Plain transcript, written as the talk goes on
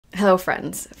Hello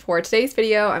friends, for today's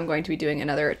video I'm going to be doing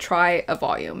another try a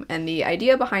volume, and the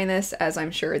idea behind this, as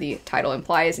I'm sure the title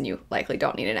implies and you likely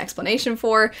don't need an explanation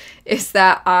for, is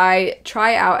that I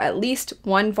try out at least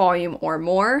one volume or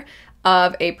more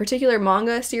of a particular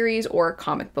manga series or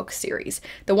comic book series.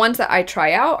 The ones that I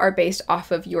try out are based off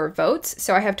of your votes,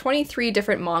 so I have 23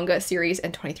 different manga series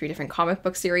and 23 different comic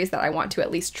book series that I want to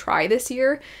at least try this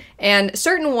year, and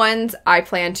certain ones I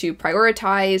plan to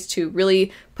prioritize to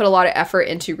really put a lot of effort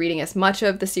into reading as much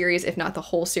of the series, if not the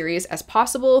whole series, as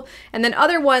possible, and then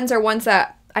other ones are ones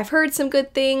that I've heard some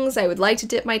good things, I would like to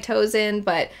dip my toes in,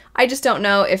 but I just don't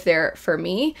know if they're for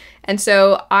me. And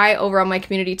so I, over on my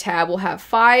community tab, will have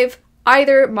 5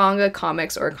 either manga,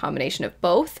 comics, or a combination of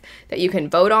both that you can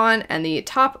vote on, and the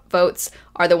top votes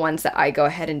are the ones that I go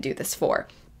ahead and do this for.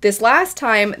 This last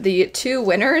time, the 2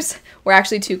 winners were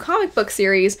actually 2 comic book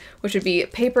series, which would be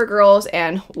Paper Girls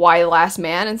and Why the Last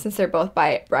Man, and since they're both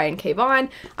by Brian K.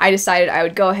 Vaughan, I decided I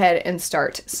would go ahead and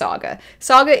start Saga.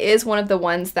 Saga is one of the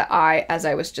ones that I, as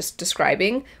I was just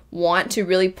describing, want to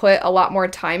really put a lot more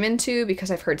time into because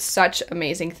I've heard such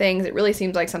amazing things. It really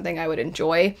seems like something I would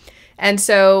enjoy. And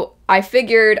so I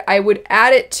figured I would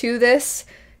add it to this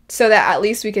so that at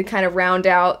least we could kind of round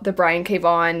out the Brian K.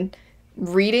 Vaughan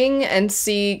reading and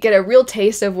get a real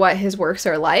taste of what his works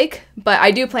are like. But I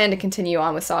do plan to continue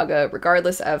on with Saga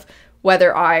regardless of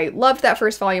whether I loved that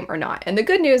first volume or not. And the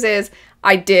good news is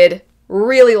I did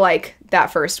really like that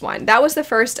first one. That was the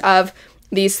first of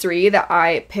these 3 that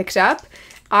I picked up.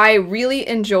 I really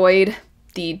enjoyed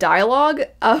the dialogue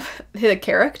of the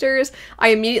characters. I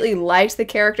immediately liked the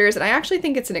characters, and I actually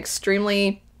think it's an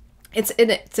extreme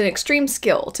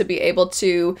skill to be able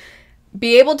to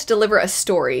deliver a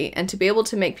story and to be able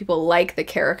to make people like the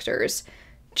characters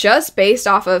just based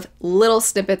off of little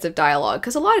snippets of dialogue.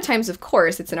 Because a lot of times, of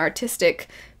course, it's an artistic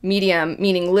medium,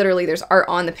 meaning literally there's art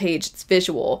on the page, it's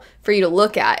visual for you to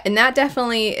look at. And that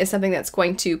definitely is something that's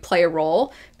going to play a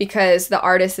role because the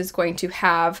artist is going to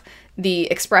have the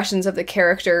expressions of the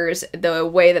characters, the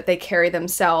way that they carry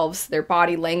themselves, their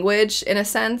body language, in a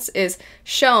sense, is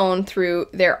shown through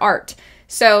their art.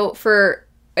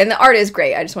 And the art is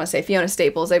great. I just want to say Fiona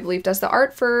Staples, I believe, does the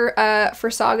art for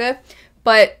Saga.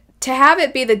 But to have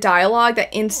it be the dialogue that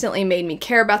instantly made me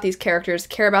care about these characters,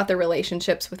 care about their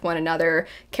relationships with one another,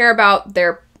 care about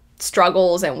their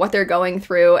struggles and what they're going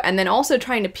through, and then also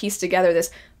trying to piece together this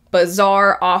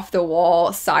bizarre, off-the-wall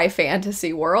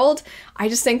sci-fantasy world, I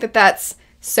just think that that's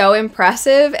so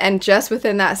impressive. And just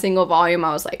within that single volume,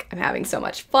 I was like, I'm having so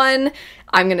much fun.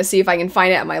 I'm gonna see if I can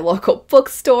find it at my local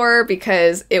bookstore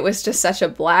because it was just such a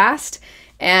blast.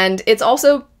 And it's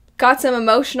also got some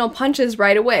emotional punches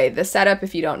right away. The setup,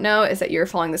 if you don't know, is that you're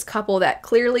following this couple that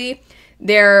clearly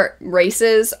their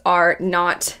races are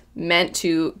not meant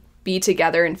to be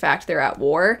together. In fact, they're at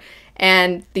war.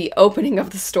 And the opening of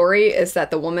the story is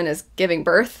that the woman is giving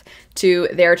birth to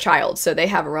their child. So they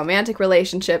have a romantic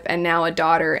relationship and now a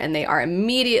daughter, and they are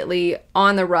immediately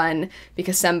on the run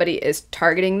because somebody is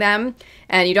targeting them.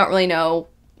 And you don't really know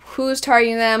who's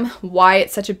targeting them, why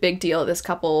it's such a big deal this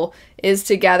couple is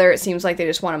together. It seems like they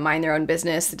just want to mind their own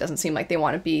business. It doesn't seem like they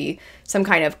want to be some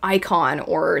kind of icon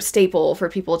or staple for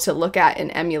people to look at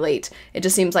and emulate. It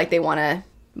just seems like they want to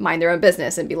mind their own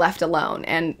business and be left alone.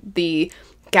 And the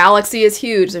galaxy is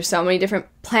huge. There's so many different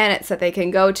planets that they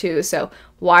can go to. So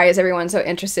why is everyone so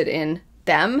interested in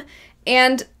them?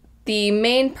 And the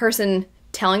main person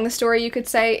telling the story, you could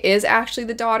say, is actually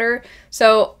the daughter.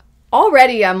 So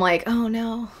already I'm like, oh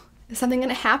no, is something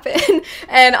gonna happen?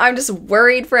 And I'm just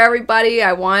worried for everybody.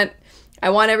 I want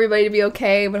everybody to be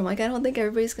okay, but I'm like, I don't think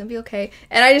everybody's gonna be okay.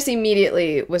 And I just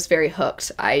immediately was very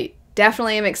hooked. I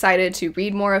definitely am excited to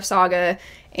read more of Saga,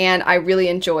 and I really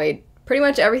enjoyed pretty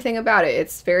much everything about it.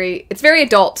 It's very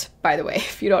adult, by the way,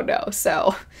 if you don't know.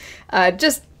 So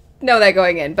just know that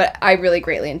going in, but I really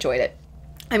greatly enjoyed it.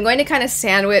 I'm going to kind of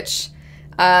sandwich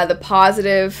the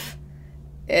positive,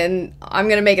 and I'm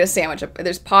going to make it a sandwich.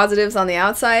 There's positives on the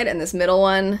outside, and this middle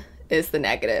one is the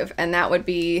negative, and that would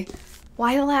be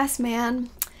Why the Last Man.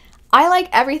 I like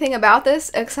everything about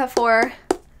this except for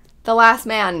the last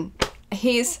man.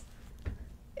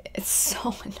 It's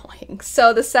so annoying.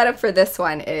 So the setup for this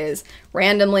one is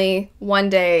randomly, one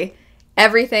day,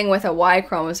 everything with a Y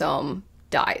chromosome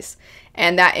dies.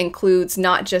 And that includes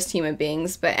not just human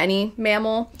beings, but any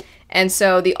mammal. And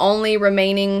so the only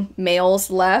remaining males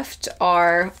left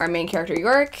are our main character,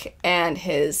 York, and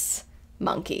his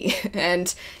monkey.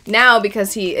 And now,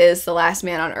 because he is the last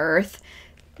man on Earth,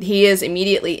 he is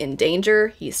immediately in danger.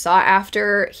 He's sought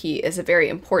after. He is a very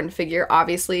important figure,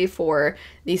 obviously, for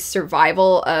the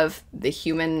survival of the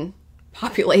human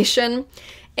population.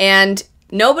 And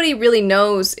nobody really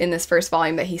knows in this first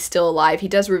volume that he's still alive. He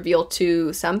does reveal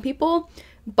to some people,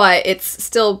 but it's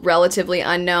still relatively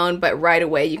unknown, but right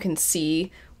away you can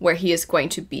see where he is going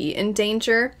to be in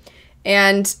danger.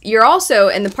 And you're also,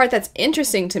 and the part that's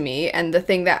interesting to me, and the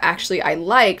thing that actually I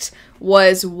liked,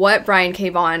 was what Brian K.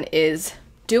 Vaughan is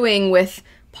doing with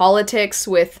politics,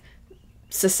 with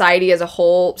society as a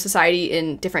whole, society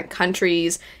in different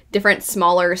countries, different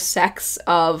smaller sects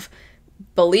of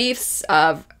beliefs,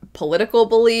 of political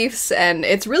beliefs, and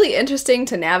it's really interesting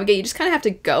to navigate. You just kind of have to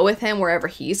go with him wherever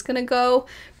he's going to go,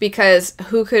 because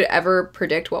who could ever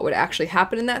predict what would actually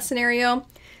happen in that scenario?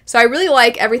 So I really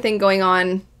like everything going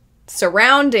on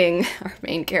surrounding our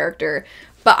main character,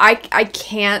 but I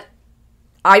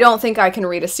don't think I can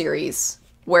read a series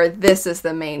where this is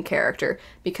the main character,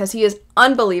 because he is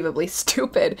unbelievably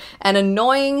stupid and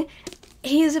annoying.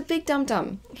 He's a big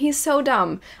dum-dum. He's so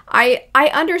dumb. I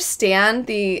understand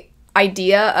the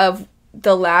idea of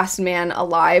the last man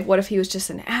alive. What if he was just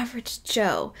an average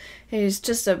Joe? He's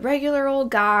just a regular old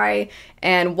guy,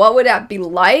 and what would that be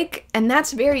like? And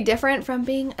that's very different from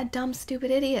being a dumb,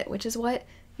 stupid idiot, which is what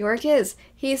Yorick is.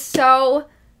 He's so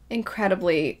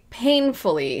incredibly,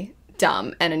 painfully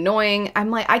dumb and annoying. I'm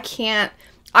like, I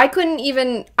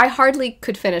hardly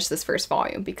could finish this first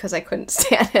volume because I couldn't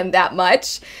stand him that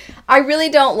much. I really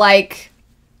don't like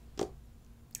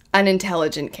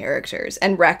unintelligent characters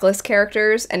and reckless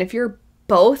characters, and if you're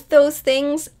both those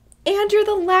things and you're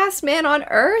the last man on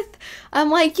Earth, I'm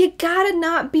like, you gotta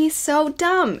not be so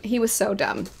dumb. He was so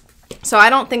dumb. So I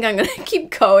don't think I'm gonna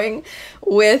keep going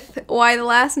with Why the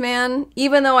Last Man,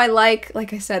 even though I like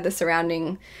I said, the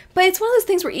surrounding, but it's one of those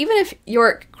things where even if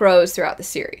Yorick grows throughout the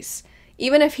series,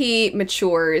 even if he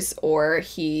matures or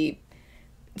he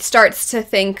starts to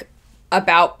think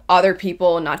about other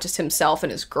people, not just himself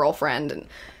and his girlfriend, and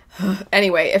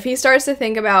anyway, if he starts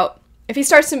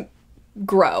to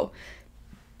grow,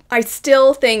 I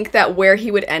still think that where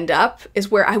he would end up is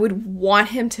where I would want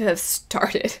him to have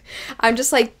started. I'm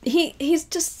just like, he's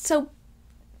just so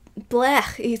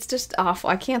blech. He's just awful.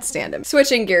 I can't stand him.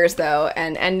 Switching gears though,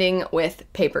 and ending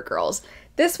with Paper Girls.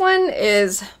 This one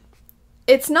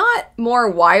it's not more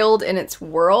wild in its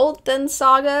world than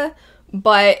Saga,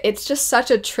 but it's just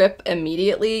such a trip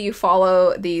immediately. You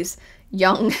follow these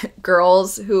young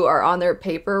girls who are on their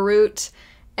paper route,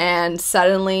 and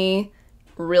suddenly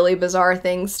really bizarre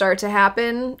things start to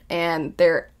happen, and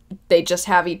they just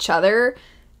have each other.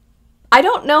 I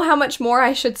don't know how much more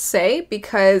I should say,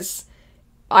 because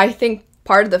I think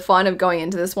part of the fun of going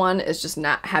into this one is just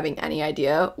not having any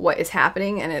idea what is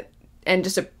happening, and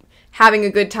just having a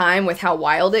good time with how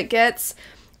wild it gets.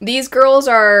 These girls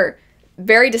are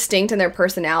very distinct in their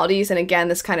personalities, and again,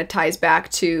 this kind of ties back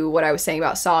to what I was saying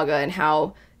about Saga and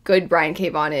how good Brian K.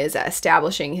 Vaughan is at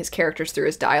establishing his characters through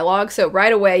his dialogue. So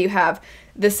right away you have,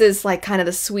 this is like kind of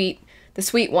the sweet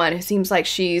one who seems like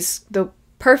she's the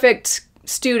perfect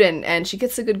student and she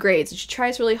gets the good grades and she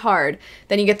tries really hard.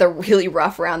 Then you get the really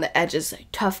rough around the edges, like,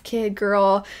 tough kid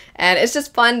girl, and it's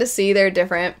just fun to see their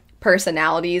different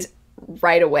personalities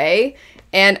right away.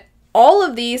 And all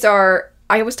of these are,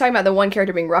 I was talking about the one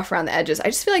character being rough around the edges. I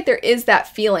just feel like there is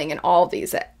that feeling in all of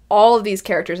these, that all of these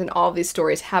characters and all of these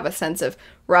stories have a sense of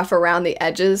rough around the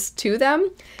edges to them,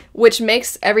 which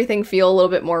makes everything feel a little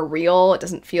bit more real. It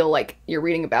doesn't feel like you're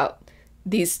reading about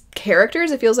these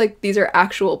characters. It feels like these are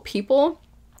actual people.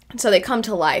 So they come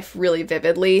to life really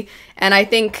vividly. And I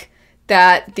think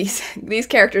that these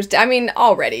characters, I mean,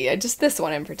 already, just this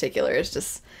one in particular is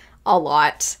just a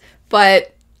lot.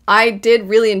 But I did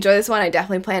really enjoy this one. I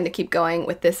definitely plan to keep going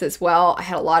with this as well. I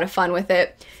had a lot of fun with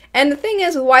it. And the thing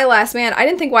is, with Why Last Man, I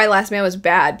didn't think Why Last Man was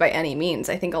bad by any means.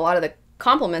 I think a lot of the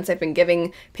compliments I've been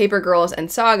giving Paper Girls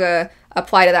and Saga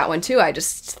apply to that one too. I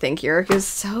just think Yorick is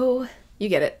so... You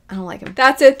get it. I don't like him.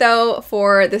 That's it though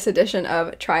for this edition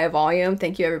of Try a Volume.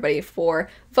 Thank you everybody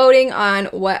for voting on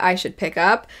what I should pick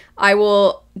up. I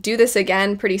will do this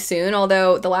again pretty soon,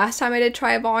 although the last time I did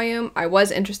Try a Volume, I was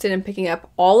interested in picking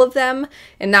up all of them,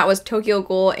 and that was Tokyo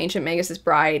Ghoul, Ancient Magus's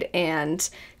Bride, and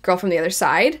Girl from the Other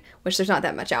Side, which there's not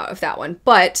that much out of that one,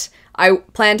 but I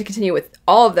plan to continue with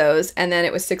all of those, and then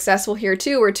it was successful here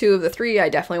too, where 2 of the 3 I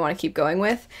definitely want to keep going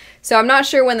with. So I'm not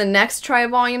sure when the next Try a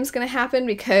Volume is going to happen,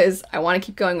 because I want to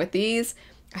keep going with these.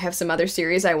 I have some other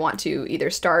series I want to either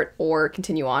start or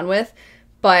continue on with,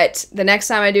 but the next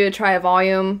time I do a Try a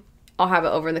Volume, I'll have it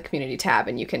over in the community tab,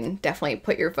 and you can definitely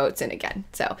put your votes in again.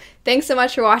 So thanks so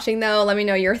much for watching though. Let me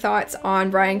know your thoughts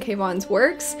on Brian K. Vaughan's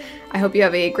works. I hope you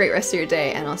have a great rest of your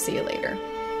day, and I'll see you later.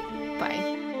 Bye.